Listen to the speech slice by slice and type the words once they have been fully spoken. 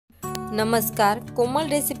नमस्कार, कोमल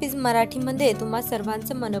रेसिपीज मराठीमध्ये तुम्हा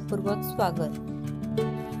सर्वांचं मनपूर्वक स्वागत।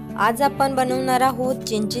 आज आपण बनवणार आहोत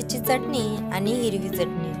चिंचेची चटणी आणि हिरवी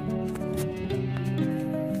चटणी।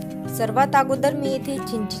 सर्वात अगोदर मी इथे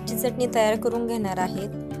चिंचेची चटणी तयार करून घेणार आहे।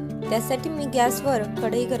 त्यासाठी मी गॅसवर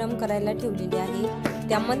कढई गरम करायला ठेवलेली आहे।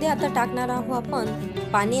 त्यामध्ये आता टाकणार आहोत आपण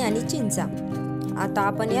पाणी आणि चिंचा। आता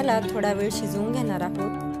आपण याला थोडा वेळ शिजवून घेणार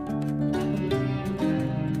आहोत।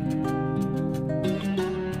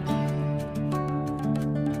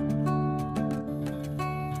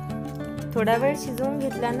 थोडा वेळ शिजवून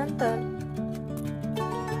घेतल्यानंतर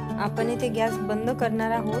आपण इथे गॅस बंद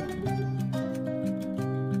करणार आहोत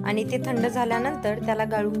आणि ते थंड झाल्यानंतर त्याला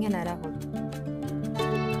गाळून घेणार आहोत।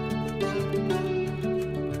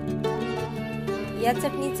 या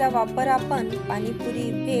चटणीचा वापर आपण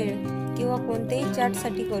पाणीपुरी, भेळ किंवा कोणत्याही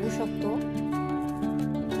चाटसाठी करू शकतो।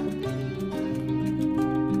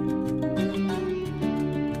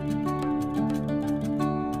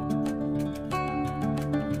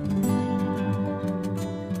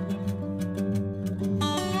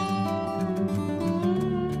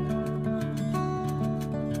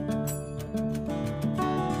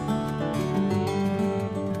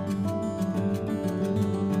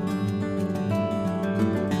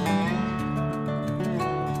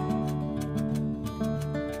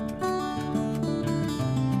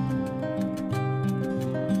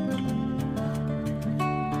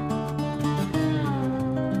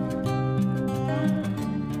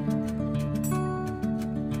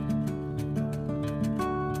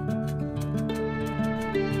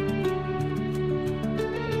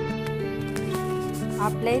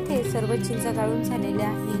 आपल्या इथे सर्व चिंचा गाळून झालेल्या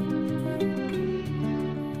आहे।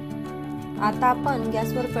 आता आपण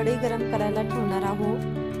गॅसवर कढई गरम करायला ठेवणार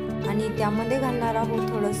आहोत आणि त्यामध्ये घालणार आहोत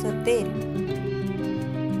थोडंसं तेल,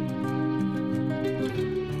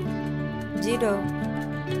 जिरं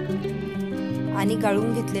आणि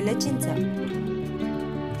गाळून घेतलेल्या चिंचा।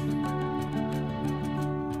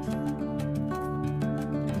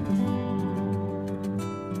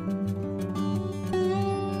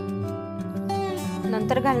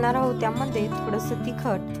 नंतर घालणार आहोत त्यामध्ये थोडंसं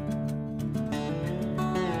तिखट,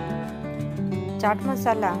 चाट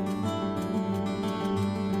मसाला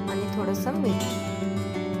आणि थोडंसं मीठ।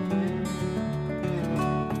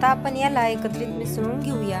 आता आपण याला एकत्रित मिसळून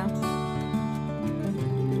घेऊया।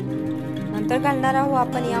 नंतर घालणार आहोत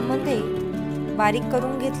आपण यामध्ये बारीक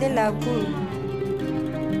करून घेतलेला गूळ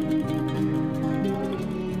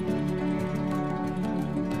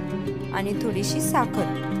आणि थोडीशी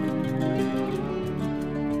साखर।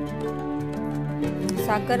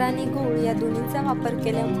 साखर आणि गूळ या दोन्हींचा वापर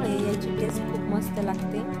केल्यामुळे याची टेस्ट खूप मस्त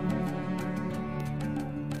लागते।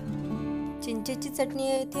 चिंचेची चटणी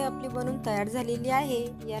इथे आपली बनवून तयार झालेली आहे।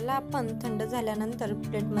 याला आपण थंड झाल्यानंतर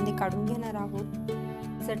प्लेटमध्ये काढून घेणार आहोत।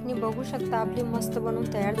 चटणी बघू शकता आपली मस्त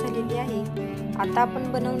बनवून तयार झालेली आहे। आता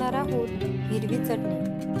आपण बनवणार आहोत हिरवी चटणी।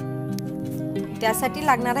 त्यासाठी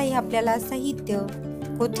लागणार आहे आपल्याला साहित्य: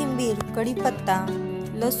 कोथिंबीर, कढीपत्ता,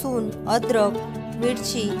 लसूण, अद्रक,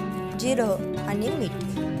 मिरची, जिरं आणि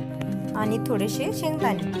मीठ आणि थोडेसे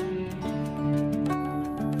शेंगदाणे।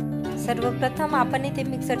 सर्वप्रथम आपण इथे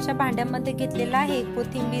मिक्सरच्या भांड्यामध्ये घेतलेला आहे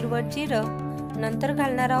कोथिंबीर व जिरं। नंतर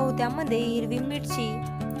घालणार आहोत त्यामध्ये हिरवी मिरची,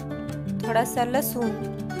 थोडासा लसूण,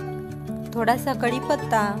 थोडासा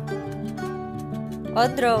कढीपत्ता,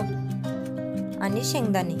 अद्रक आणि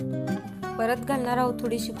शेंगदाणे। परत घालणार आहोत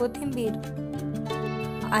थोडीशी कोथिंबीर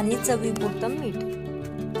आणि चवीपुरतं मीठ।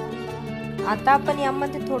 आता आपण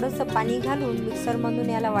यामध्ये थोडंसं पाणी घालून मिक्सर मधून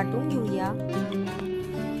याला वाटून घेऊया।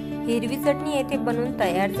 हिरवी चटणी येथे बनवून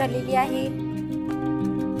तयार झालेली आहे।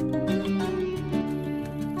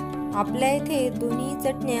 आपल्या इथे दोन्ही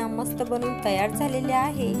चटण्या मस्त बनवून तयार झालेल्या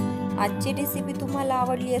आहे। आजची रेसिपी तुम्हाला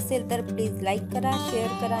आवडली असेल तर प्लीज लाईक करा,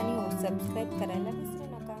 शेअर करा आणि सबस्क्राईब करायला विसरू नका।